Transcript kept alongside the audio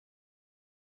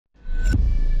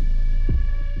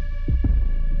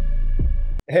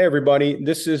Hey everybody,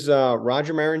 this is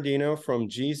Roger Marandino from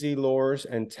GZ Lures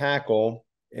and Tackle,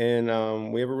 and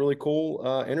we have a really cool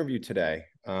interview today.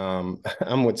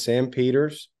 I'm with Sam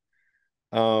Peters,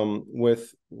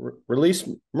 with Release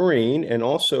Marine, and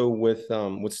also with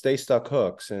Sta-Stuk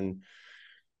Hooks. And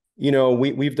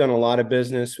we've done a lot of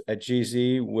business at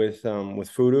GZ with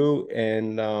FUDO,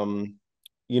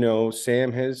 and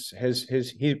Sam has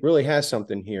he really has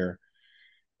something here.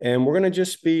 And we're going to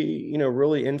just be,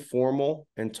 really informal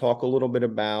and talk a little bit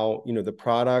about, the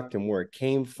product and where it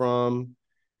came from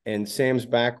and Sam's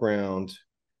background.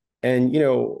 And,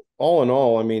 all in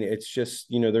all, I mean, it's just,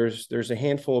 there's a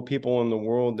handful of people in the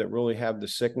world that really have the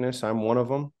sickness. I'm one of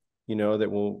them,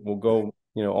 that will go,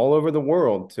 all over the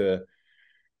world to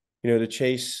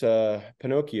chase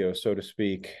Pinocchio, so to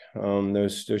speak.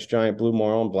 Those giant blue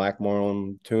marlin, black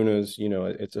marlin, tunas,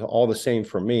 it's all the same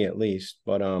for me at least.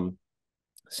 But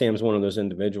Sam's one of those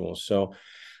individuals. So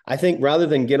I think rather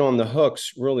than get on the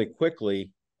hooks really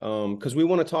quickly, because we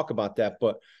want to talk about that,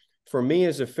 but for me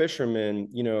as a fisherman,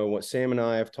 what Sam and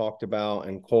I have talked about,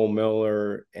 and Cole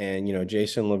Miller and,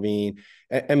 Jason Levine,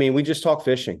 I mean, we just talk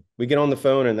fishing. We get on the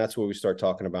phone and that's what we start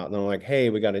talking about. And they're like, hey,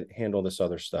 we got to handle this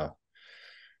other stuff.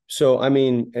 So, I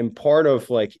mean, and part of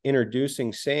like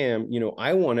introducing Sam,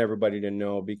 I want everybody to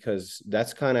know, because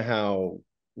that's kind of how,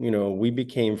 we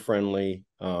became friendly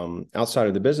outside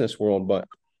of the business world. But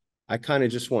I kind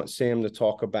of just want Sam to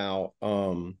talk about,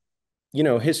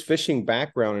 his fishing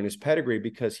background and his pedigree,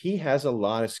 because he has a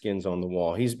lot of skins on the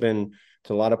wall. He's been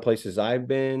to a lot of places I've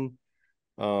been.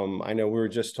 I know we were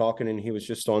just talking and he was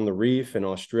just on the reef in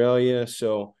Australia.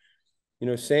 So,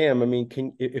 Sam, I mean,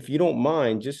 if you don't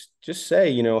mind, just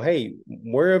say, hey,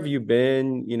 where have you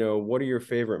been? What are your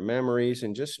favorite memories?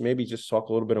 And just maybe just talk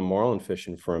a little bit of marlin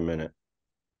fishing for a minute.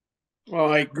 All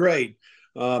right, great.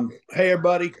 Hey,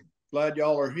 everybody. Glad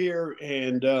y'all are here.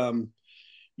 And,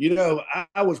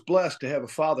 I was blessed to have a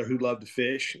father who loved to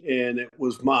fish. And it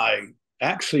was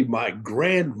actually my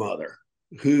grandmother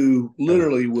who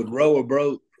literally would row a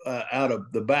boat out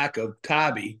of the back of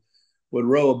Tybee, would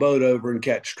row a boat over and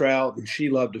catch trout. And she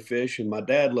loved to fish. And my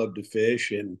dad loved to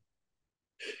fish. And,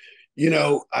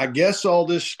 I guess all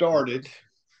this started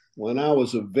when I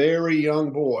was a very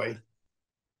young boy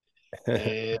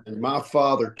and my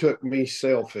father took me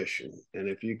sail fishing. And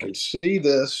if you can see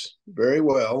this very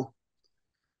well,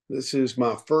 this is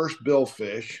my first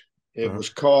billfish. It Uh-huh. was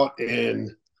caught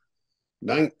in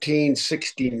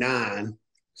 1969 Oh,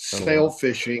 sail wow.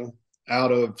 fishing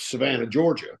out of Savannah,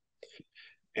 Georgia.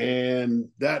 And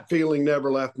that feeling never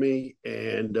left me.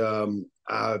 And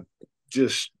I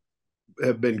just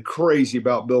have been crazy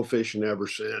about billfishing ever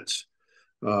since.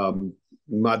 Um,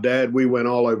 my dad, we went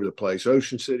all over the place.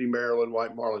 Ocean City, Maryland,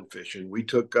 white marlin fishing. We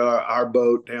took our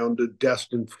boat down to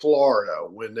Destin, Florida,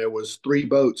 when there was three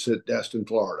boats at Destin,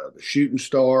 Florida, the Shooting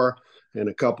Star and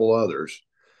a couple others.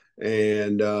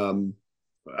 And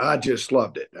I just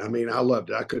loved it. I mean, I loved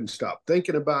it. I couldn't stop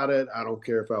thinking about it. I don't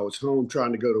care if I was home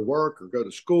trying to go to work or go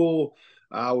to school.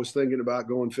 I was thinking about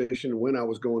going fishing, when I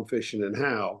was going fishing, and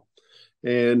how.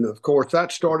 And of course,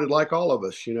 that started like all of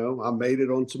us. I made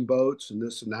it on some boats and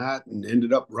this and that, and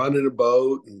ended up running a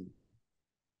boat. And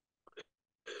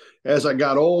as I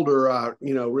got older, I,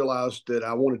 realized that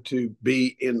I wanted to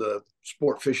be in the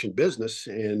sport fishing business.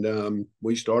 And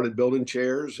we started building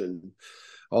chairs and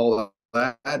all of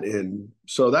that. And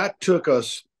so that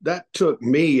took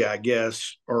me, I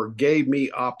guess, or gave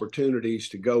me opportunities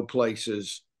to go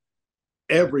places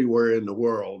everywhere in the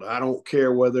world. I don't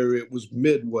care whether it was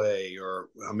Midway or,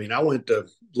 I mean, I went to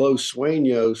Los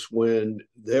Sueños when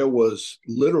there was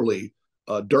literally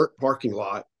a dirt parking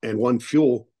lot and one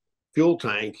fuel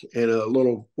tank and a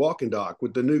little walking dock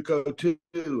with the Nuco 2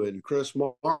 and Chris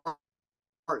Martin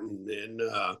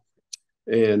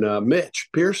and Mitch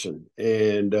Pearson.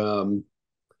 And,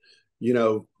 you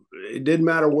know, it didn't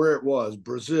matter where it was.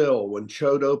 Brazil, when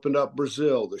Chode opened up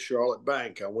Brazil, the Charlotte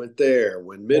Bank, I went there.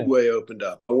 When Yeah. Midway opened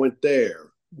up, I went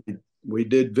there. We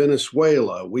did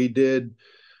Venezuela. We did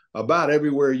about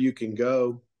everywhere you can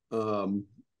go.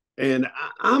 And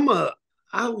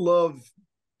I love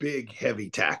big, heavy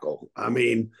tackle. I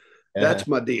mean, Yeah. that's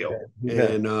my deal. Yeah.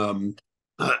 And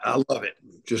I love it.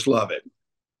 Just love it.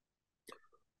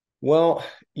 Well,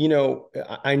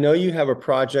 I know you have a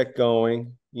project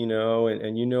going,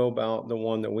 and you know about the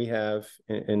one that we have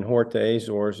in Horta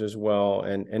Azores as well.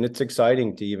 And it's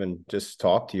exciting to even just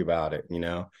talk to you about it.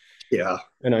 Yeah.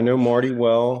 And I know Marty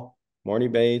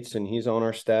Bates, and he's on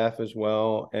our staff as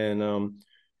well. And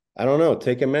I don't know,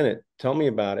 take a minute, tell me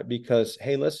about it, because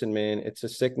hey, listen, man, it's a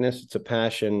sickness, it's a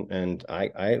passion, and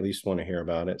I at least want to hear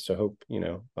about it. So I hope,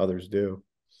 others do.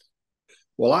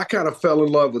 Well, I kind of fell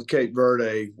in love with Cape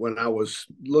Verde when I was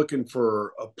looking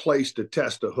for a place to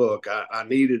test a hook. I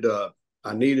needed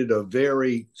a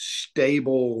very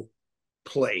stable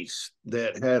place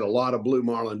that had a lot of blue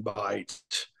marlin bites.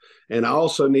 And I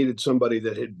also needed somebody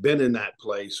that had been in that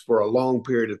place for a long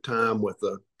period of time with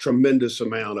a tremendous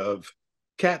amount of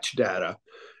catch data.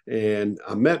 And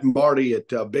I met Marty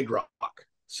at Big Rock,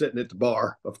 sitting at the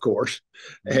bar, of course.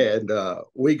 And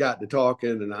we got to talking,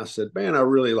 and I said, man, I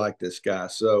really like this guy.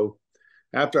 So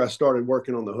after I started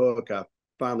working on the hook, I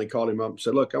finally called him up and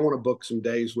said, look, I want to book some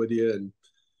days with you.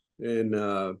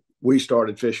 And we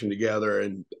started fishing together.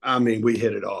 And I mean, we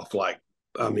hit it off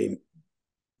I mean,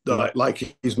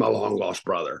 like he's my long lost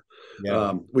brother.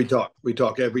 Yeah. We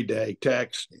talk every day,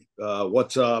 text,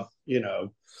 what's up,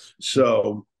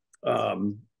 So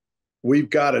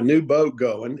we've got a new boat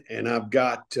going, and I've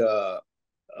got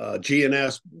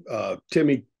GNS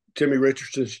Timmy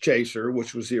Richardson's Chaser,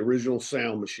 which was the original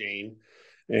sound machine,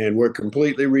 and we're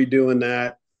completely redoing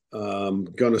that.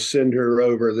 Going to send her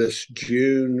over this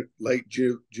June, late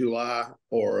July,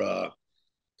 or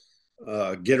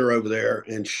get her over there,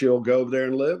 and she'll go over there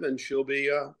and live, and she'll be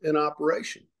in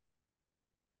operation.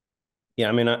 Yeah,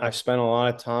 I mean, I spent a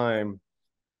lot of time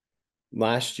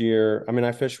last year. I mean,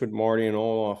 I fished with Marty and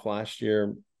Olaf last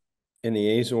year in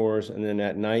the Azores, and then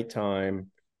at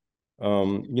nighttime,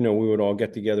 we would all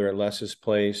get together at Les's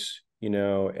place,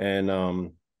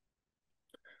 and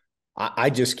I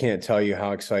just can't tell you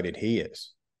how excited he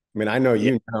is. I mean, I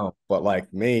know but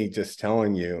like me, just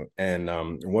telling you, and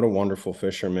what a wonderful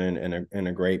fisherman and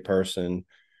a great person.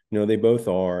 They both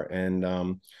are,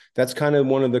 and that's kind of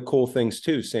one of the cool things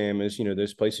too, Sam, is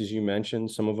those places you mentioned,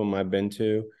 some of them I've been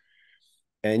to,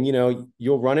 and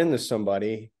you'll run into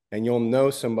somebody, and you'll know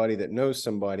somebody that knows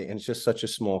somebody, and it's just such a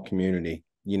small community,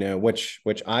 which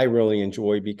I really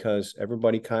enjoy, because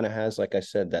everybody kind of has, like I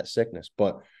said, that sickness.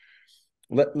 But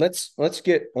let's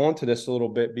get onto this a little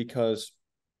bit, because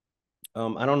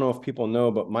I don't know if people know,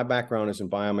 but my background is in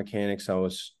biomechanics. I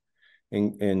was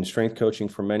in strength coaching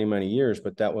for many, many years,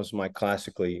 but that was my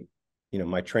classically,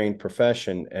 my trained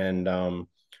profession. And,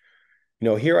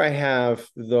 here I have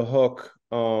the hook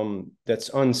that's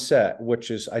unset,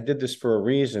 which is, I did this for a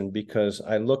reason, because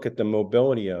I look at the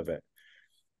mobility of it.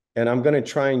 And I'm going to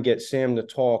try and get Sam to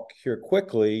talk here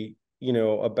quickly,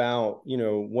 about,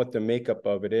 what the makeup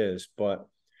of it is. But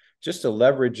just the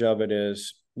leverage of it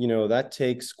is, that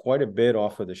takes quite a bit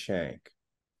off of the shank.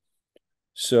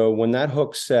 So when that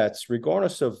hook sets,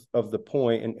 regardless of the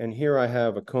point, and here I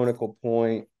have a conical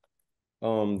point,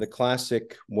 the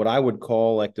classic, what I would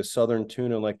call like the Southern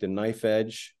tuna, like the knife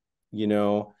edge,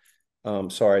 the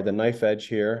knife edge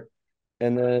here.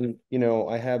 And then,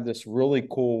 I have this really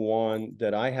cool one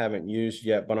that I haven't used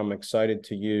yet, but I'm excited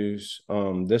to use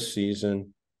this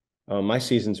season. My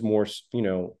season's more,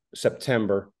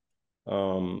 September,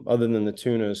 other than the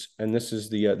tunas. And this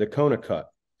is the Kona cut,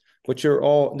 which they're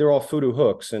all FUDO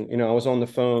hooks. And, I was on the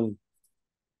phone,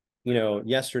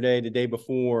 yesterday, the day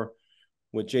before,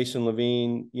 with Jason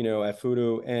Levine, at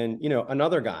FUDO, and,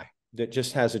 another guy that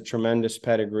just has a tremendous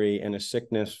pedigree and a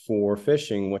sickness for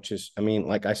fishing, which is, I mean,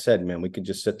 like I said, man, we could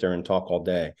just sit there and talk all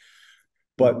day.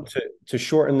 But to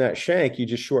shorten that shank, you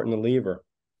just shorten the lever.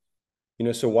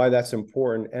 So why that's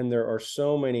important. And there are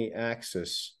so many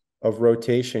axes of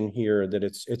rotation here that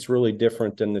it's really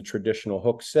different than the traditional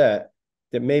hook set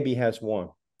that maybe has one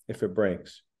if it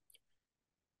breaks.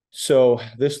 So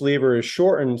this lever is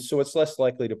shortened, so it's less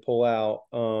likely to pull out.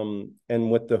 And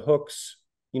with the hooks,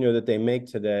 that they make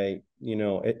today,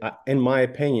 in my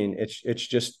opinion,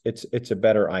 it's a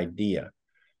better idea.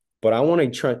 But I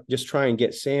want to try and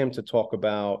get Sam to talk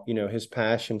about, his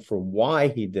passion for why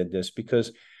he did this,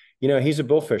 because, he's a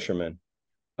bill fisherman.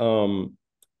 And,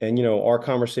 our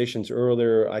conversations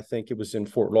earlier, I think it was in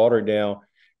Fort Lauderdale,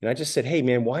 and I just said, hey,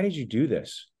 man, why did you do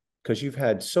this? Because you've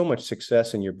had so much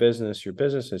success in your business. Your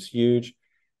business is huge.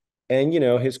 And,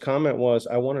 his comment was,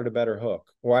 I wanted a better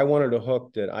hook, or I wanted a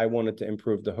hook that I wanted to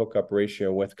improve the hookup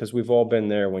ratio with, because we've all been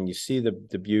there when you see the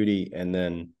beauty and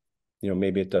then,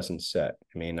 maybe it doesn't set.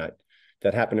 I mean,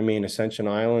 that happened to me in Ascension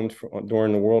Island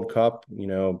during the World Cup,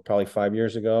 probably 6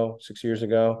 years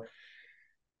ago.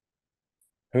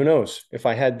 Who knows? If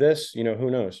I had this,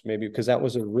 who knows? Maybe, because that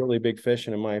was a really big fish,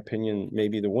 and in my opinion,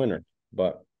 maybe the winner.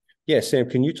 But yeah, Sam,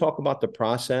 can you talk about the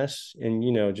process? And,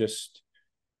 just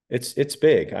it's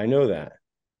big. I know that.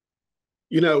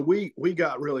 We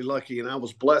got really lucky, and I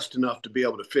was blessed enough to be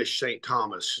able to fish St.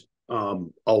 Thomas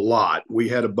a lot. We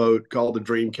had a boat called the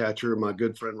Dreamcatcher. My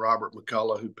good friend Robert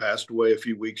McCullough, who passed away a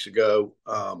few weeks ago,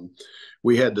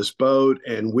 we had this boat,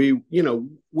 and we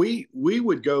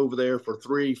would go over there for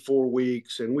 3-4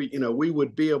 weeks, and we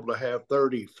would be able to have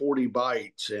 30, 40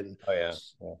 bites, and Oh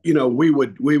yeah. we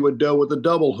would go with a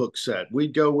double hook set.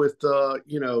 We'd go with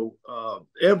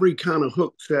every kind of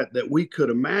hook set that we could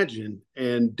imagine,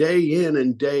 and day in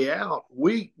and day out,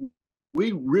 we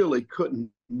really couldn't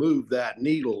move that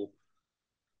needle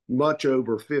much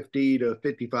over 50 to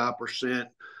 55%.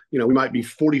 We might be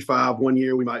 45 one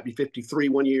year, we might be 53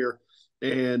 one year.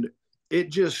 And it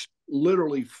just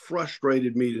literally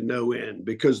frustrated me to no end,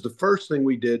 because the first thing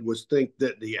we did was think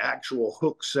that the actual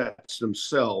hook sets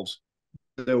themselves,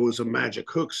 there was a magic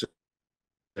hook set.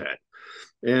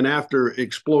 And after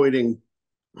exploiting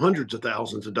hundreds of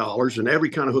thousands of dollars and every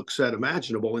kind of hook set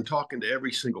imaginable and talking to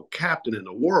every single captain in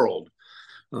the world,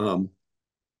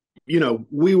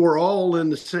 we were all in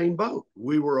the same boat.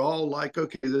 We were all like,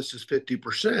 okay, this is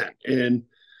 50%. And,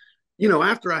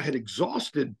 after I had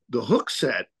exhausted the hook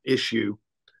set issue,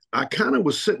 I kind of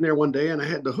was sitting there one day and I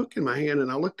had the hook in my hand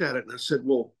and I looked at it and I said,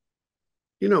 well,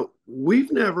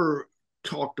 we've never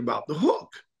talked about the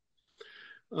hook.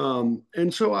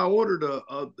 And so I ordered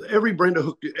every brand of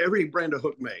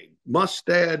hook made,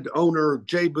 Mustad, Owner,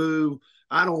 J-Boo,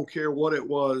 I don't care what it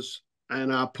was.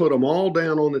 And I put them all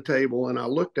down on the table and I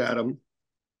looked at them.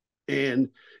 And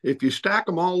if you stack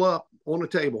them all up on the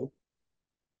table,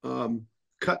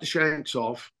 cut the shanks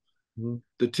off,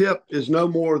 the tip is no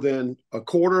more than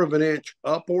 1/4 of an inch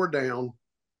up or down,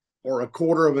 or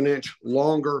 1/4 of an inch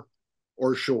longer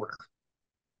or shorter.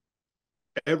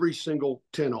 Every single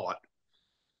 10-aught,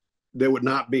 there would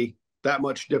not be that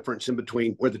much difference in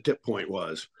between where the tip point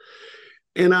was.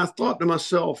 And I thought to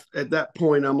myself at that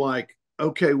point, I'm like,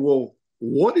 okay, well,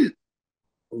 what is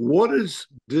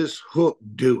this hook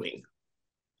doing?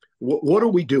 What are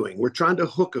we doing? We're trying to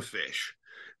hook a fish.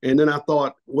 And then I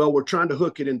thought, well, we're trying to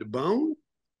hook it into bone,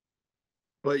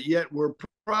 but yet we're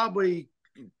probably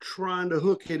trying to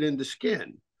hook it into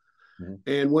skin. Mm-hmm.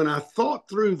 And when I thought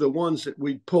through the ones that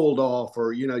we pulled off,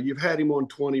 or, you've had him on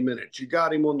 20 minutes, you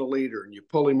got him on the leader and you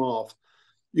pull him off,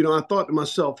 I thought to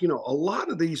myself, a lot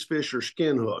of these fish are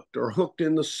skin hooked or hooked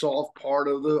in the soft part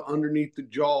of the underneath the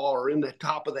jaw or in the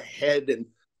top of the head. And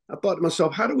I thought to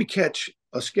myself, how do we catch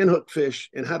a skin hook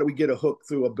fish and how do we get a hook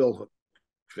through a bill hook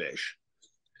fish?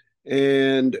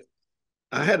 And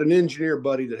I had an engineer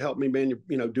buddy that helped me,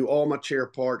 do all my chair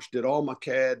parts, did all my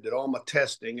CAD, did all my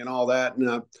testing and all that.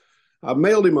 And I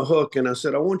mailed him a hook and I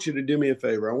said, I want you to do me a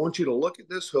favor. I want you to look at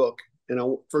this hook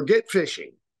and forget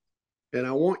fishing. And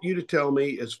I want you to tell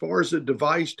me, as far as a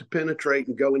device to penetrate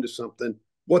and go into something,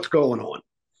 what's going on?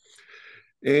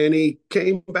 And he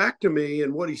came back to me,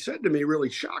 and what he said to me really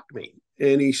shocked me.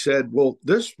 And he said, well,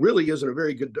 this really isn't a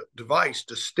very good device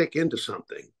to stick into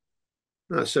something.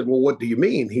 And I said, well, what do you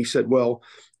mean? He said, well,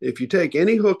 if you take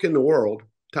any hook in the world,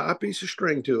 tie a piece of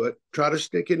string to it, try to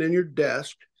stick it in your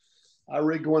desk. I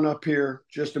rigged one up here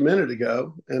just a minute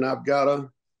ago, and I've got a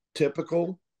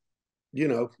typical,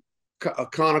 a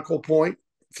conical point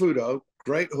FUDO,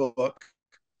 great hook,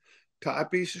 tie a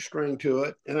piece of string to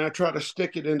it, and I try to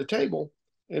stick it in the table.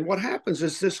 And what happens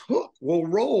is this hook will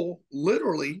roll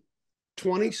literally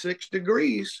 26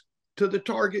 degrees to the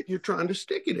target you're trying to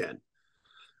stick it in.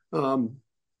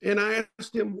 And I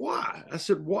asked him why. I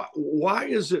said, why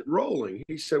is it rolling?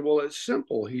 He said, well, it's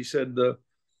simple. He said, the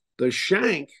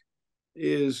shank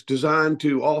is designed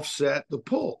to offset the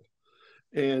pull.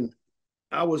 And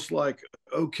I was like,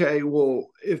 okay, well,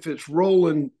 if it's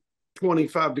rolling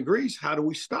 25 degrees, how do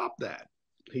we stop that?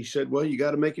 He said, well, you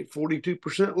got to make it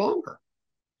 42% longer.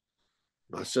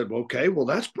 I said, well, okay, well,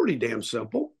 that's pretty damn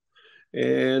simple.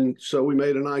 And so we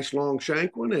made a nice long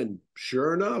shank one. And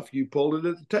sure enough, you pulled it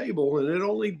at the table and it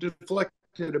only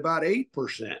deflected about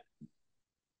 8%.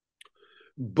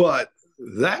 But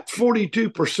that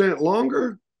 42%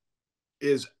 longer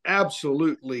is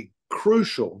absolutely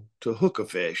crucial to hook a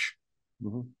fish.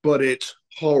 Mm-hmm. But it's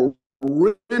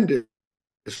horrendously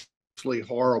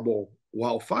horrible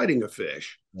while fighting a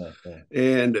fish. Okay.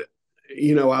 And,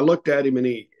 I looked at him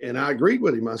and I agreed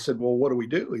with him. I said, well, what do we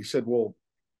do? He said, well,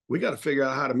 we got to figure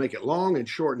out how to make it long and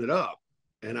shorten it up.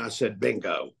 And I said,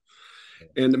 bingo.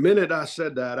 Okay. And the minute I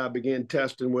said that, I began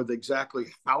testing with exactly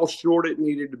how short it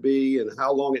needed to be and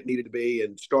how long it needed to be,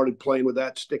 and started playing with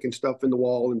that, sticking stuff in the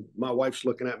wall. And my wife's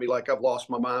looking at me like I've lost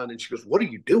my mind. And she goes, what are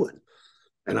you doing?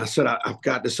 And I said, I've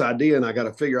got this idea and I got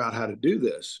to figure out how to do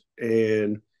this.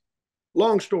 And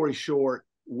long story short,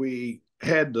 we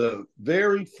had the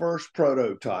very first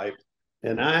prototype,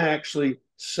 and I actually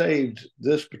saved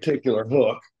this particular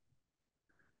hook.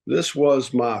 This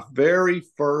was my very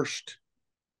first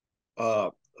uh,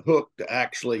 hook to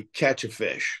actually catch a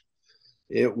fish.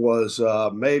 It was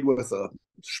made with a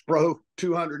Spro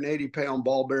 280-pound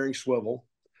ball bearing swivel,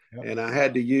 Yep. and I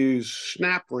had to use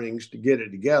snap rings to get it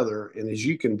together. And as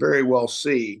you can very well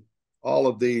see, all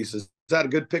of these is that a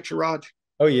good picture, Raj?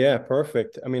 Oh yeah,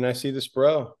 perfect. I mean, I see this,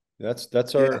 bro. Yeah,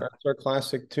 That's our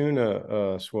classic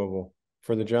tuna swivel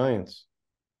for the Giants.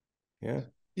 Yeah.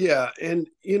 yeah. And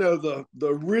the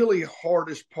really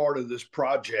hardest part of this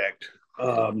project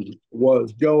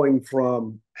was going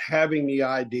from having the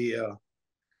idea.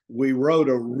 We wrote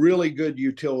a really good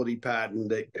utility patent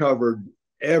that covered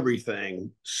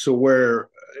everything.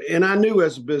 And I knew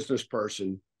as a business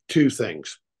person, two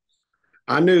things.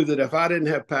 I knew that if I didn't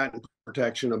have patent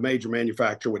protection, a major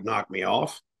manufacturer would knock me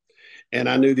off. And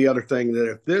I knew the other thing,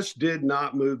 that if this did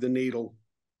not move the needle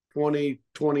 20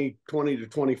 to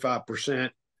 25%,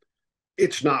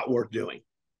 it's not worth doing.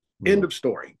 End Mm. of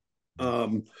story.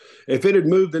 If it had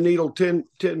moved the needle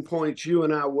 10 points, you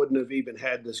and I wouldn't have even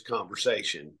had this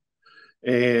conversation.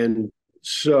 And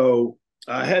so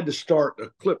I had to start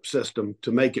a clip system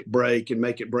to make it break and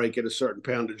make it break at a certain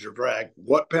poundage of drag.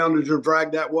 What poundage of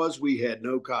drag that was, we had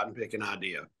no cotton picking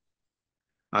idea.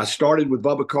 I started with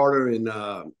Bubba Carter in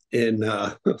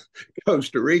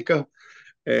Costa Rica,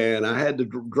 and I had the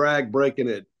drag breaking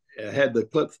it. I had the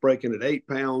clips breaking at 8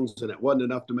 pounds, and it wasn't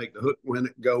enough to make the hook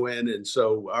go in. And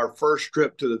so our first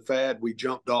trip to the FAD, we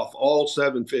jumped off all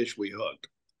 7 fish we hooked.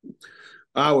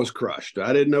 I was crushed.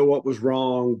 I didn't know what was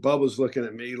wrong. Bub was looking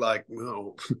at me like,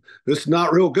 no, this is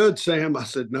not real good, Sam. I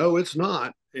said, no, it's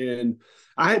not. And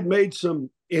I had made some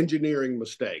engineering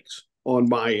mistakes on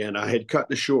my end. I had cut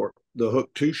the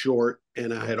hook too short,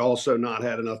 and I had also not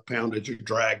had enough poundage or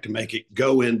drag to make it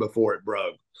go in before it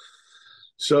broke.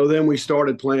 So then we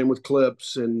started playing with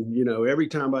clips, and every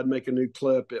time I'd make a new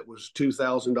clip, it was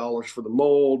 $2,000 for the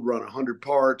mold, run 100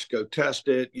 parts, go test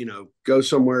it, go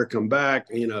somewhere, come back.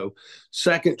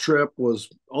 Second trip was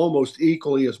almost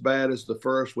equally as bad as the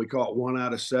first. We caught 1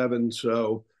 out of 7,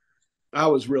 so I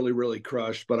was really, really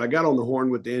crushed. But I got on the horn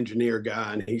with the engineer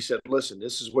guy, and he said, "Listen,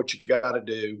 this is what you got to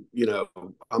do.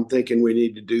 I'm thinking we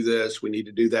need to do this, we need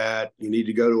to do that. You need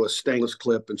to go to a stainless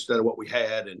clip instead of what we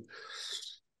had." And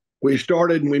we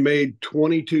started and we made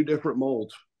 22 different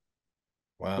molds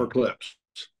for Wow. clips.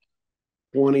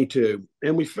 22.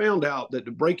 And we found out that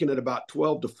breaking at about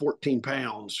 12 to 14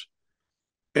 pounds.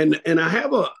 And I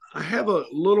have a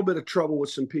little bit of trouble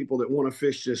with some people that want to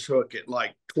fish this hook at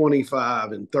like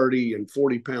 25 and 30 and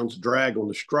 40 pounds of drag on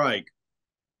the strike.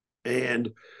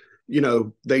 And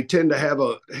they tend to have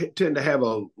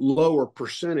a lower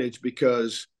percentage,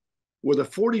 because with a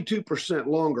 42%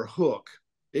 longer hook,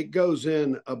 it goes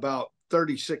in about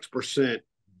 36%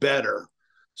 better.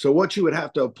 So what you would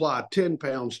have to apply 10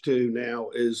 pounds to now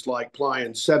is like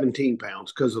applying 17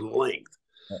 pounds because of the length.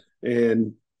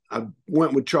 And I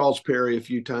went with Charles Perry a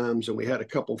few times, and we had a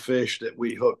couple fish that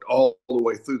we hooked all the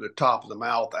way through the top of the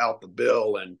mouth, out the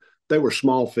bill. And they were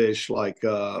small fish, like,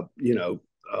 a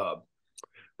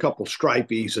couple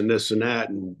stripies and this and that.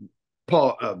 And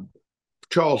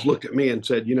Charles looked at me and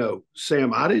said,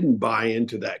 Sam, I didn't buy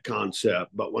into that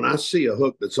concept, but when I see a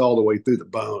hook that's all the way through the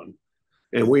bone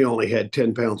and we only had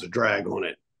 10 pounds of drag on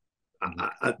it,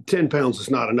 10 pounds is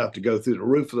not enough to go through the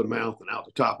roof of the mouth and out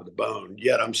the top of the bone.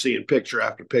 Yet I'm seeing picture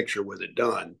after picture with it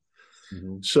done.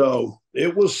 Mm-hmm. So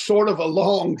it was sort of a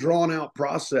long, drawn out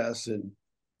process. And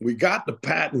we got the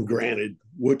patent granted,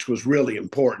 which was really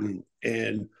important.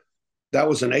 And that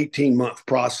was an 18-month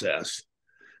process.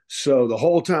 So the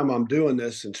whole time I'm doing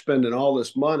this and spending all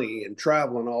this money and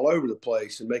traveling all over the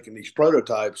place and making these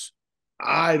prototypes,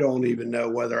 I don't even know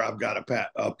whether I've got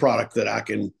a product that I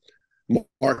can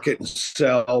market and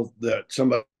sell that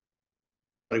somebody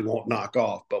won't knock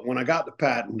off. But when I got the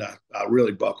patent, I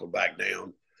really buckled back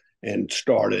down and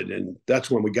started. And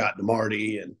that's when we got to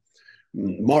Marty. And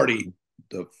Marty,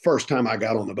 the first time I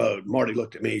got on the boat, Marty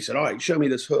looked at me. He said, "All right, show me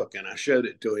this hook." And I showed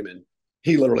it to him, and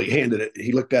he literally handed it.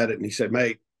 He looked at it and he said,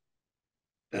 "Mate,"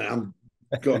 and I'm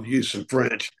going to use some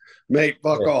French, "Mate,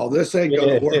 fuck all. This ain't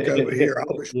going to work over here.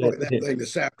 I'll destroy that thing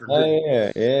this afternoon." Oh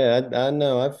yeah, yeah. I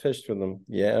know. I've fished with them.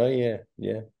 Yeah. Oh yeah,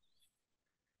 yeah.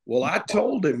 Well, I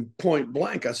told him point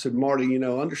blank, I said, "Marty,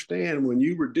 understand, when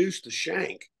you reduce the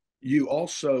shank, you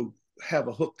also have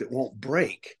a hook that won't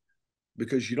break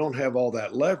because you don't have all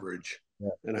that leverage."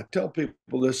 Yeah. And I tell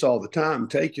people this all the time: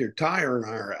 take your tire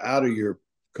iron out of your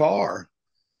car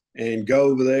and go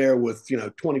over there with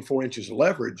 24 inches of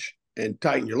leverage and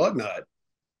tighten your lug nut.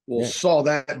 We'll Yeah. saw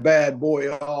that bad boy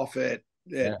off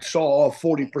Yeah. saw off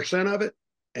 40% of it,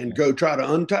 and go try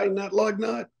to untighten that lug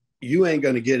nut. You ain't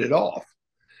going to get it off.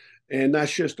 And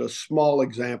that's just a small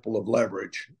example of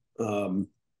leverage.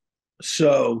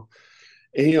 So,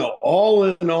 and, you know, all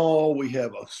in all, we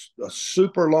have a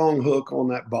super long hook on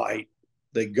that bite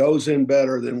that goes in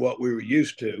better than what we were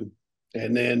used to.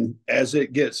 And then as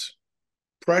it gets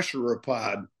pressure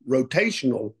applied,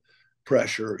 rotational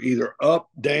pressure, either up,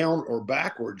 down, or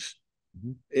backwards,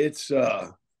 mm-hmm. it's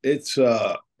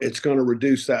going to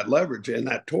reduce that leverage and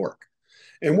that torque.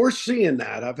 And we're seeing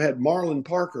that. I've had Marlon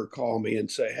Parker call me and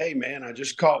say, "Hey, man, I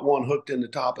just caught one hooked in the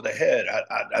top of the head.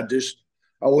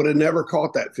 I would have never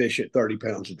caught that fish at 30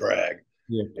 pounds of drag."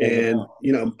 Yeah, and,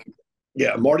 you know,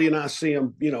 yeah, Marty and I see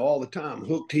them, you know, all the time,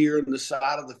 hooked here in the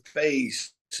side of the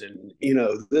face and, you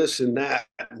know, this and that.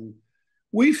 And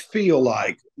we feel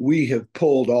like we have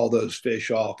pulled all those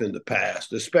fish off in the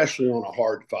past, especially on a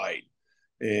hard fight.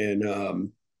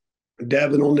 And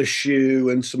Devin on the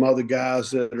shoe and some other guys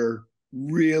that are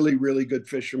really, really good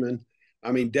fishermen.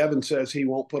 I mean, Devin says he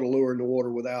won't put a lure in the water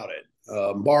without it.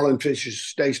 Marlin fishes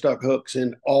Sta-Stuk Hooks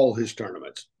in all his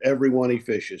tournaments, every one he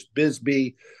fishes,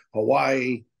 Bisbee,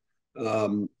 Hawaii.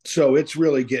 So it's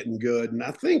really getting good. And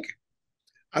I think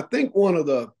one of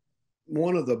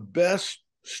the best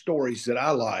stories that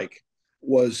I like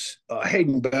was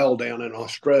Hayden Bell down in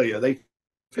Australia. They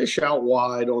fish out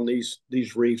wide on these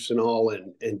reefs and all,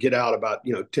 and get out about,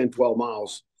 you know, 10, 12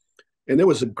 miles. And there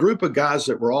was a group of guys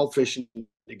that were all fishing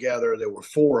together. There were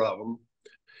 4 of them.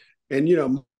 And, you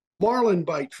know, marlin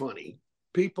bite funny.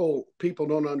 People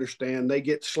don't understand. They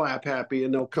get slap happy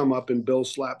and they'll come up and bill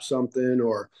slap something,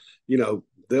 or, you know,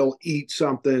 they'll eat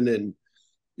something. And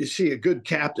you see a good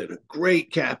captain, a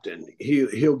great captain,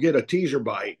 he'll get a teaser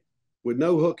bite with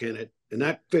no hook in it, and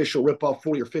that fish will rip off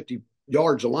 40 or 50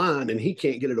 yards of line and he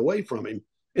can't get it away from him.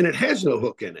 And it has no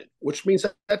hook in it, which means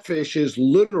that fish is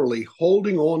literally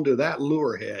holding on to that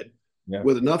lure head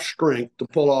with enough strength to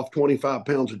pull off 25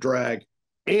 pounds of drag,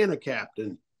 and a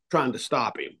captain trying to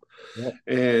stop him.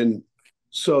 And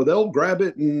so they'll grab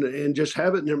it and just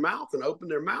have it in their mouth and open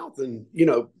their mouth. And, you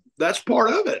know, that's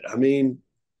part of it. I mean,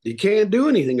 you can't do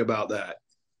anything about that.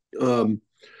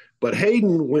 But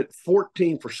Hayden went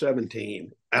 14 for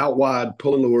 17 out wide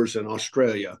pulling lures in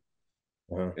Australia.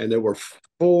 And there were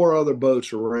 4 other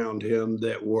boats around him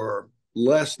that were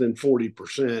less than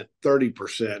 40%,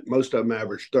 30%. Most of them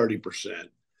averaged 30%.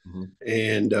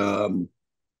 And,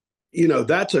 you know,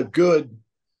 that's a good,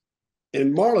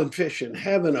 in marlin fishing,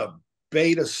 having a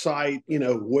beta site, you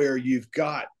know, where you've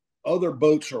got other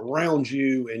boats around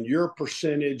you and your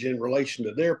percentage in relation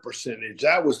to their percentage.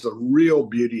 That was the real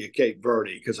beauty of Cape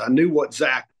Verde, because I knew what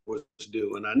Zach was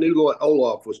doing. I knew what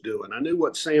Olaf was doing. I knew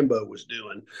what Sambo was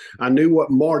doing. I knew what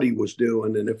Marty was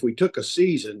doing. And if we took a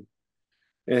season,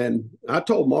 and I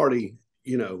told Marty,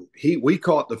 you know, we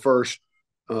caught the first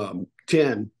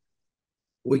 10.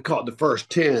 We caught the first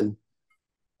 10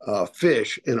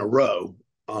 fish in a row.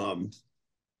 Am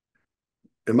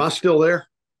I still there?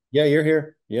 Yeah, you're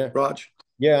here. Yeah. Raj?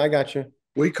 Yeah, I got you.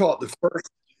 We caught the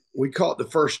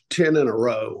first 10 in a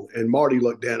row, and Marty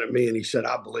looked down at me and he said,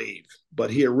 "I believe."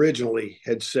 But he originally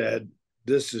had said,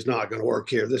 "This is not going to work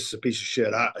here. This is a piece of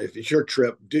shit. If it's your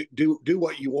trip, do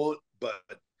what you want, but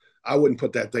I wouldn't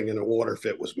put that thing in the water if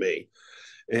it was me."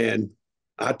 And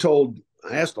I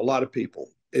asked a lot of people,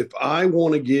 if I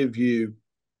want to give you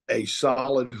a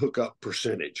solid hookup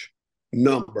percentage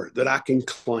number that I can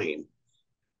claim,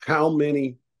 how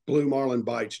many blue marlin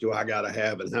bites do I got to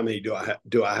have, and how many do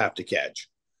I have to catch?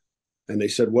 And they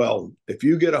said, "Well, if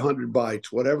you get 100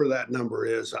 bites, whatever that number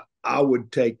is, I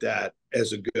would take that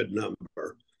as a good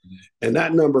number." And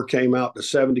that number came out to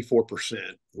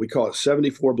 74%. We call it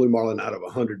 74 blue marlin out of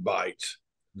 100 bites.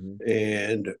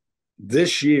 And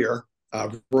this year,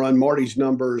 I've run Marty's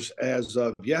numbers as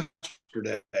of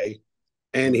yesterday,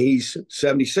 and he's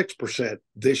 76%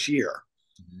 this year.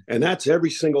 And that's every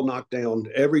single knockdown,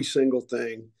 every single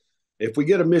thing. If we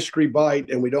get a mystery bite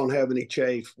and we don't have any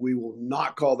chafe, we will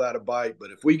not call that a bite.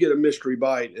 But if we get a mystery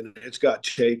bite and it's got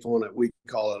chafe on it, we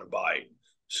call it a bite.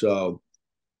 So,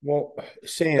 well,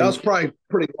 Sam, that was probably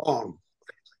pretty long.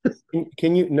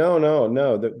 Can you?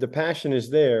 No. The passion is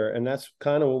there, and that's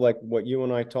kind of like what you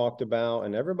and I talked about,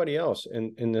 and everybody else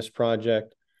in this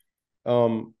project.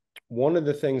 One of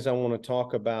the things I want to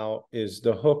talk about is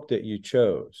the hook that you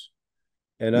chose.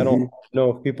 And I don't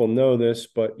know if people know this,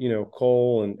 but, you know,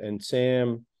 Cole and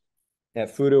Sam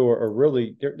at FUDO are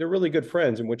really, they're really good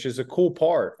friends, and which is a cool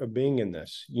part of being in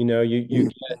this. You know, you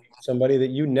get somebody that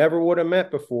you never would have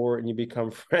met before, and you become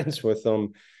friends with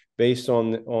them based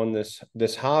on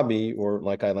this hobby, or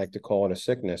like I like to call it, a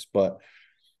sickness. But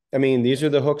I mean, these are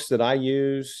the hooks that I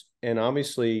use. And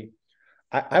obviously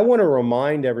I want to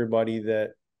remind everybody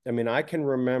that I mean, I can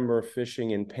remember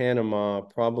fishing in Panama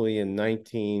probably in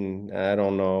 19, I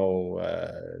don't know,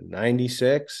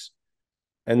 96.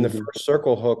 And the Mm-hmm. first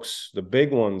circle hooks, the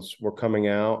big ones were coming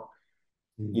out.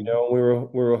 You Mm-hmm. know,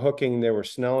 we were hooking, they were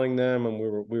snelling them, and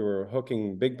we were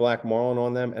hooking big black marlin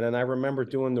on them. And then I remember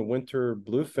doing the winter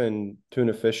bluefin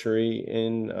tuna fishery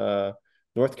in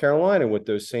North Carolina with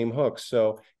those same hooks.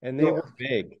 So, and they were Sure.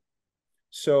 big.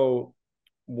 So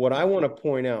what I want to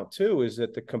point out too is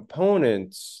that the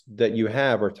components that you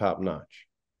have are top notch,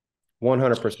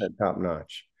 100% top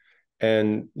notch.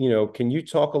 And, you know, can you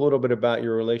talk a little bit about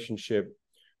your relationship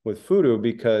with FUDO?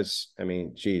 Because, I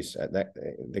mean, geez,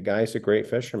 the guy's a great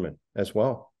fisherman as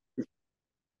well.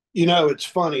 You know, it's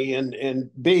funny, and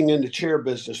being in the chair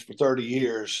business for 30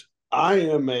 years, I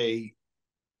am a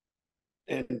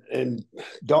and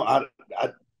don't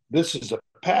I this is a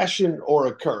passion or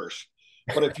a curse.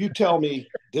 But if you tell me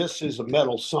this is a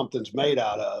metal something's made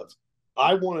out of,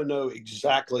 I want to know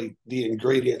exactly the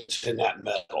ingredients in that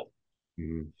metal.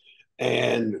 Mhm.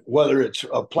 And whether it's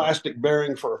a plastic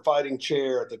bearing for a fighting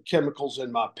chair, the chemicals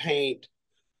in my paint,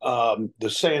 the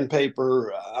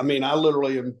sandpaper. I mean, I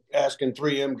literally am asking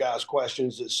 3M guys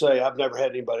questions that say I've never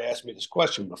had anybody ask me this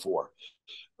question before.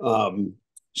 Um,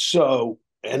 so,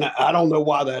 and I don't know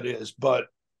why that is, but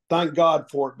thank God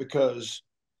for it, because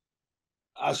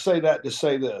I say that to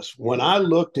say this. When I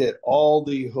looked at all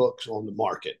the hooks on the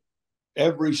market,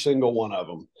 every single one of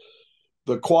them,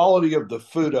 the quality of the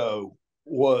FUDO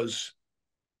was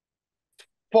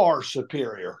far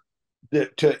superior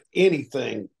to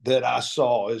anything that I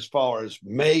saw as far as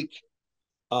make,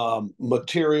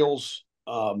 materials.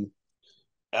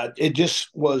 It just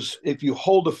was, if you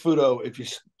hold a FUDO, if you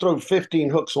throw 15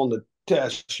 hooks on the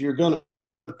test, you're going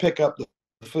to pick up the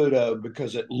FUDO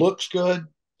because it looks good.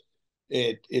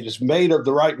 It is made of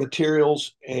the right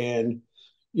materials. And,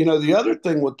 you know, the other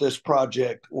thing with this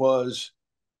project was,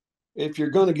 if you're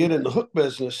going to get in the hook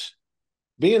business,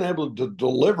 being able to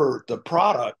deliver the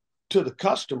product to the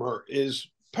customer is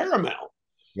paramount.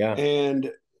 Yeah.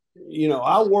 And, you know,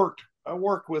 I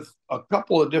worked with a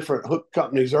couple of different hook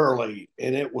companies early,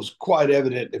 and it was quite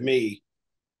evident to me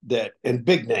that, and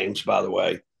big names, by the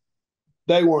way,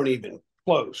 they weren't even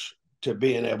close to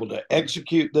being able to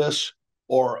execute this,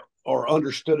 or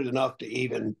understood it enough to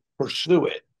even pursue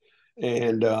it.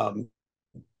 And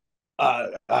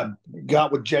I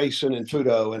got with Jason and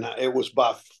FUDO, and it was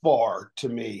by far to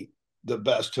me the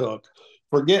best hook.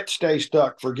 Forget stay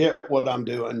stuck, forget what I'm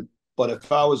doing. But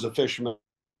if I was a fisherman,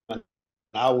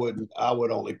 I would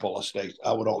only pull a stay.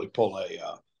 I would only pull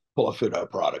a FUDO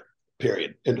product.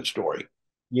 Period. End of story.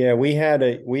 Yeah, we had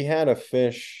a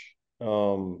fish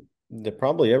that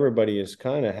probably everybody has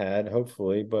kind of had,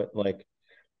 hopefully, but like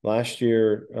last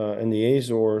year in the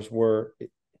Azores, where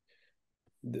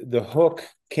the hook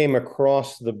came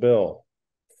across the bill,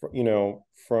 you know,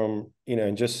 from, you know,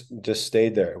 and just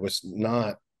stayed there. It was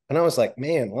not, and I was like,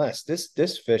 man, Les,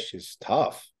 this fish is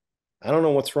tough. I don't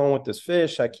know what's wrong with this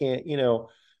fish. I can't, you know,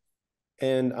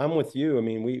 and I'm with you. I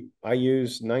mean, I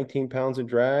use 19 pounds of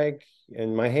drag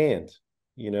in my hand,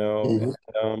 you know,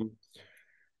 Mm-hmm. um,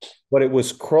 but it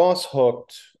was cross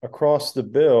hooked across the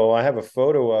bill. I have a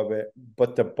photo of it,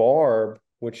 but the barb,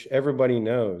 which everybody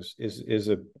knows is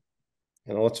a,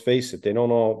 you know, let's face it, they're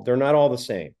not all the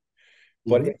same,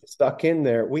 but Mm-hmm. it stuck in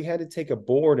there. We had to take a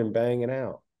board and bang it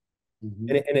out. Mm-hmm.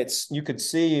 And it's, you could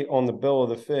see on the bill of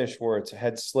the fish where its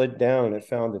had slid down and it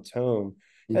found its home.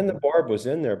 And the Mm-hmm. barb was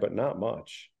in there, but not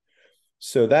much.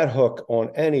 So that hook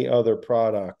on any other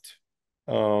product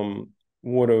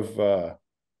would have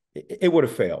it would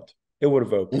have failed. It would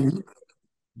have opened, Mm-hmm.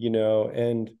 you know,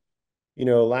 and you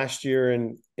know, last year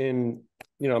in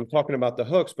you know, I'm talking about the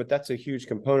hooks, but that's a huge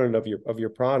component of your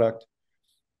product.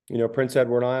 You know, Prince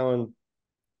Edward Island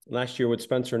last year with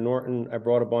Spencer Norton, I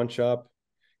brought a bunch up,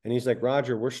 and he's like,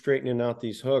 Roger, we're straightening out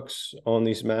these hooks on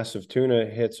these massive tuna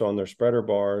hits on their spreader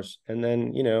bars. And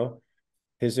then, you know,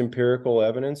 his empirical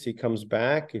evidence, he comes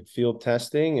back at field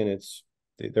testing, and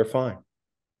they're fine.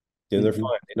 You know, they're Mm-hmm.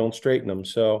 fine. They don't straighten them.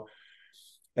 So,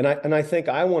 and I think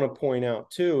I want to point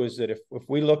out too is that if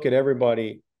we look at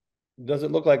everybody, does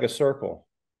it look like a circle?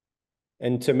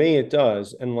 And to me, it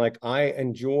does. And like I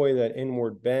enjoy that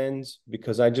inward bends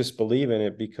because I just believe in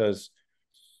it because,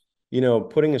 you know,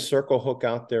 putting a circle hook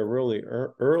out there really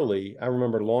early. I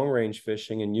remember long range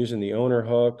fishing and using the owner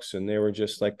hooks, and they were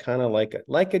just like kind of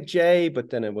like a J, but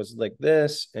then it was like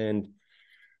this, and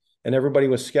everybody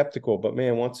was skeptical. But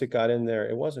man, once it got in there,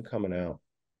 it wasn't coming out.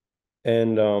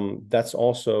 And that's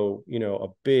also, you know, a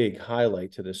big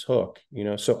highlight to this hook, you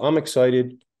know. So I'm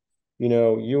excited. You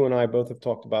know, you and I both have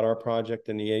talked about our project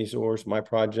in the Azores, my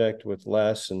project with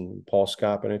Les and Paul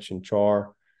Skopinich and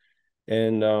Char.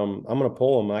 and I'm going to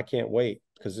pull them. I can't wait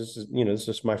because this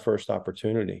is my first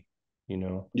opportunity, you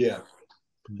know. Yeah.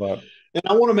 But And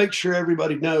I want to make sure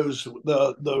everybody knows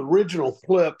the original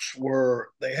clips were,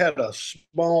 they had a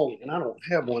small, and I don't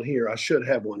have one here. I should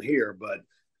have one here, but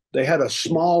they had a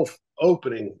small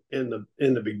opening in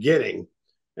the beginning,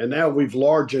 and now we've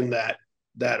largened that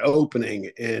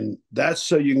opening, and that's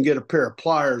so you can get a pair of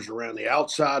pliers around the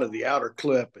outside of the outer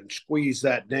clip and squeeze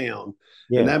that down, and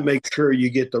yeah, that makes sure you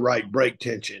get the right brake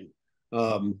tension.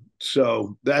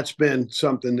 So that's been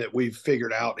something that we've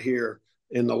figured out here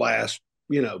in the last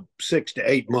 6 to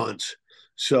 8 months.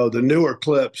 So the newer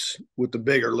clips with the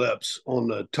bigger lips on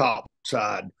the top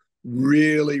side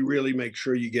really make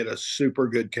sure you get a super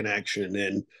good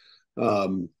connection,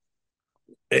 and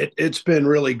it's been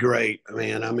really great,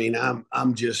 man. I mean,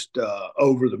 I'm just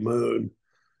over the moon.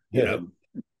 You yeah, know,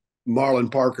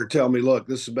 Marlon Parker tell me, look,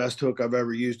 this is the best hook I've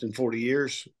ever used in 40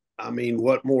 years. I mean,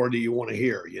 what more do you want to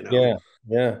hear? yeah,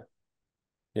 yeah,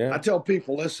 yeah, I tell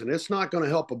people, listen, it's not going to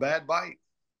help a bad bite.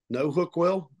 No hook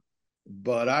will,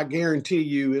 but I guarantee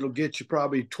you it'll get you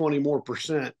probably 20 more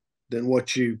percent than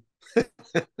what you with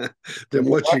than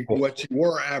the what you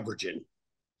were averaging.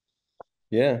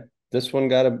 Yeah, this one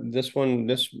got a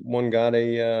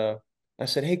I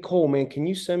said, "Hey Cole, man, can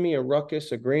you send me a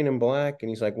ruckus, a green and black?" And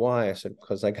he's like, "Why?" I said,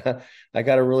 "Because I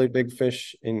got a really big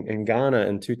fish in Ghana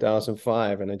in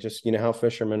 2005, and I just, you know how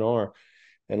fishermen are.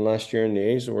 And last year in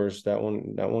the Azores, that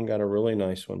one got a really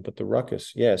nice one. But the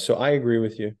ruckus, yeah. So I agree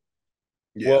with you.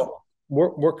 Yeah. Well,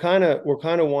 we're kind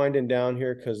of winding down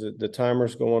here because the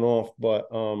timer's going off, but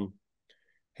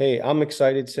hey, I'm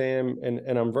excited, Sam,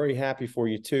 and I'm very happy for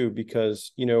you too,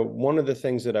 because one of the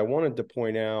things that I wanted to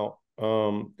point out,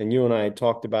 and you and I had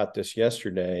talked about this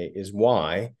yesterday, is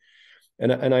why.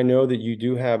 And I know that you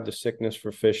do have the sickness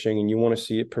for fishing, and you want to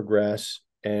see it progress,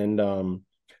 and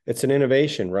it's an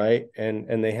innovation, right?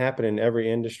 And they happen in every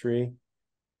industry,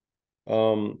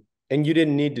 and you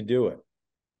didn't need to do it.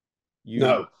 You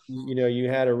No. you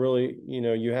had a really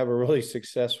you have a really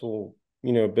successful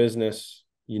business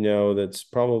that's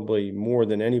probably more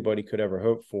than anybody could ever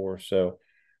hope for. So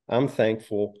I'm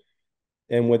thankful.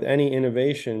 And with any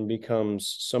innovation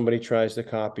becomes somebody tries to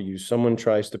copy you, someone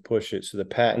tries to push it. So the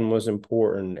patent was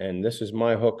important, and this is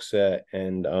my hook set.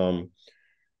 And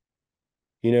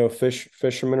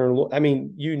fishermen are, I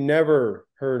mean, you never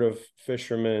heard of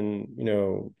fishermen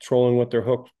trolling with their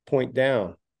hook point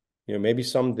down. Maybe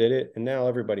some did it, and now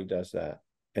everybody does that.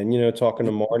 And talking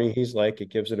to Marty, he's like, it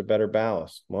gives it a better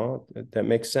ballast. Well, that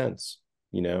makes sense.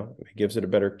 It gives it a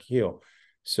better keel.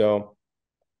 So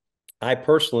I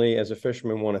personally, as a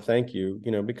fisherman, want to thank you,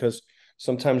 because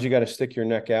sometimes you got to stick your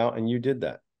neck out, and you did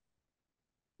that.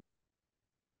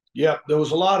 Yeah, there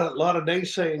was a lot of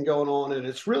naysaying going on, and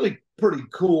it's really pretty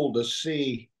cool to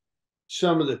see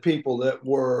some of the people that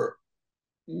were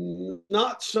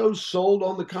not so sold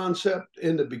on the concept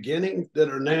in the beginning that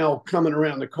are now coming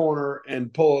around the corner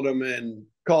and pulling them and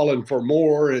calling for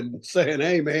more and saying,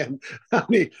 "Hey, man, I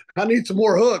need some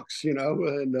more hooks,"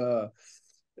 and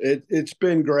it's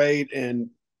been great. And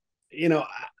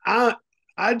I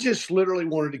I just literally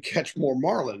wanted to catch more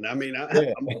marlin. I mean,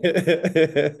 Yeah.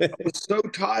 I was so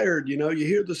tired. You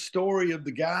hear the story of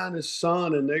the guy and his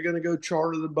son, and they're going to go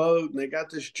charter the boat, and they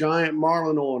got this giant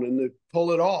marlin on, and they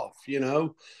pull it off. And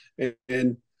I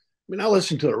mean, I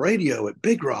listen to the radio at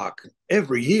Big Rock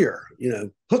every year.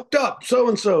 Hooked up so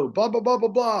and so, blah blah blah blah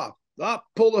blah. Ah,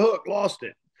 pull the hook, lost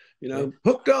it. Yeah.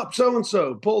 Hooked up so and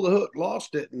so, pull the hook,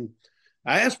 lost it. And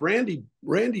I asked Randy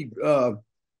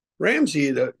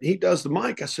Ramsey, he does the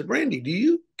mic. I said,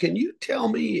 Randy, can you tell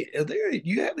me, do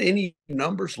you have any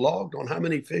numbers logged on how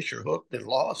many fish are hooked and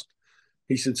lost?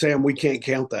 He said, Sam, we can't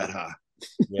count that high.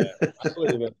 Yeah. I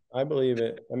believe it. I believe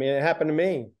it. I mean, it happened to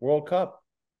me. World Cup.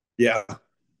 Yeah.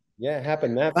 Yeah, it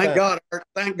happened that Thank fast. God.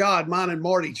 Thank God mine and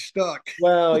Marty stuck.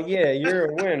 Well, yeah, you're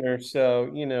a winner.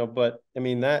 So, but I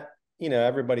mean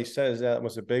everybody says that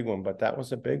was a big one, but that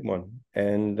was a big one.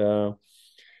 And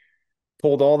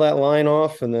pulled all that line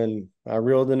off, and then I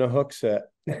reeled in a hook set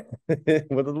with the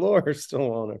lure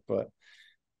still on it.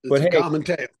 It's But a hey, common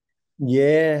tale.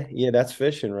 yeah, that's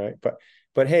fishing, right?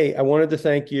 But hey, I wanted to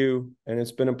thank you, and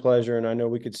it's been a pleasure. And I know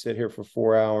we could sit here for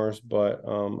 4 hours, but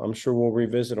I'm sure we'll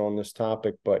revisit on this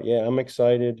topic. But yeah, I'm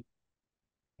excited.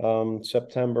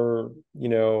 September,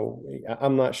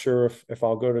 I'm not sure if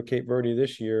I'll go to Cape Verde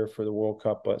this year for the World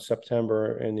Cup, but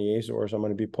September in the Azores, I'm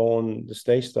going to be pulling the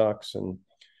Sta-Stuks and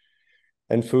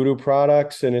FUDO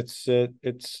products, and it's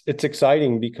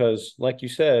exciting because, like you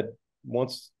said,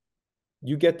 once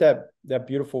you get that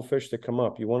beautiful fish to come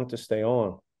up, you want it to stay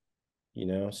on,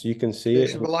 so you can see it.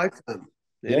 Fish of a lifetime,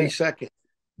 any Yeah, second.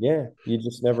 Yeah, you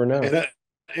just never know. And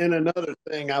and another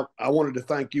thing, I wanted to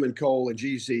thank you and Cole and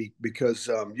GZ because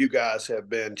you guys have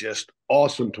been just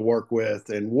awesome to work with,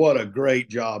 and what a great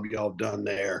job y'all done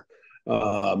there.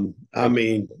 I Thank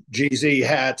mean, GZ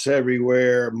hats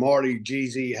everywhere, Marty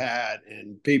GZ hat,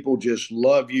 and people just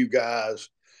love you guys.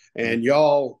 you. And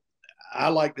y'all, I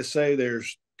like to say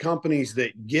there's companies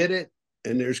that get it,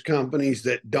 and there's companies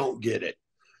that don't get it.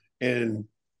 And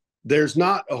there's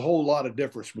not a whole lot of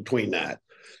difference between that.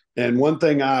 And one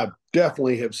thing I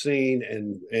definitely have seen,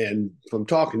 and from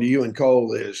talking to you and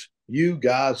Cole, is you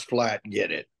guys flat get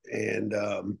it, and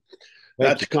Thank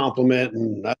that's you. a compliment.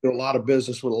 And I do a lot of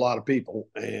business with a lot of people,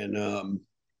 and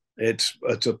it's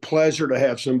a pleasure to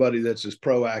have somebody that's as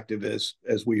proactive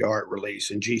as we are at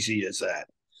Release, and GC is that.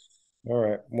 All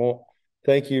right. Well,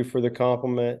 thank you for the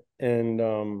compliment.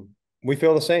 And we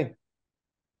feel the same,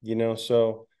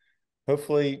 so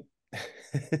hopefully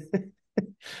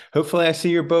hopefully I see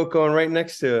your boat going right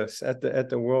next to us at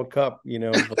the World Cup,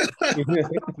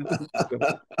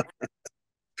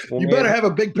 Well, You better man, have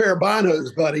a big pair of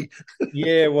binos, buddy.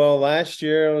 yeah, well, last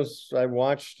year I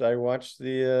watched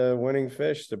the winning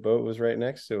fish. The boat was right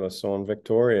next to us on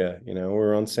Victoria. We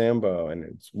were on Sambo, and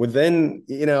it's within,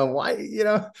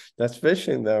 why, that's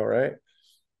fishing though, right?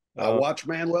 I Uh, watched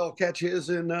Manuel catch his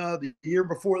in the year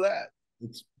before that,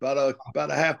 it's about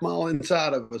a half mile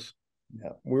inside of us.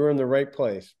 Yeah, we were in the right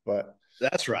place. But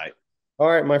That's right. all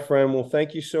right, my friend. Well,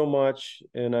 thank you so much,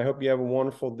 and I hope you have a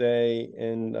wonderful day.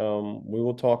 And we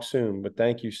will talk soon. But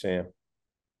thank you, Sam.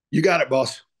 You got it,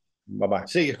 boss. Bye bye.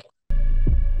 See you.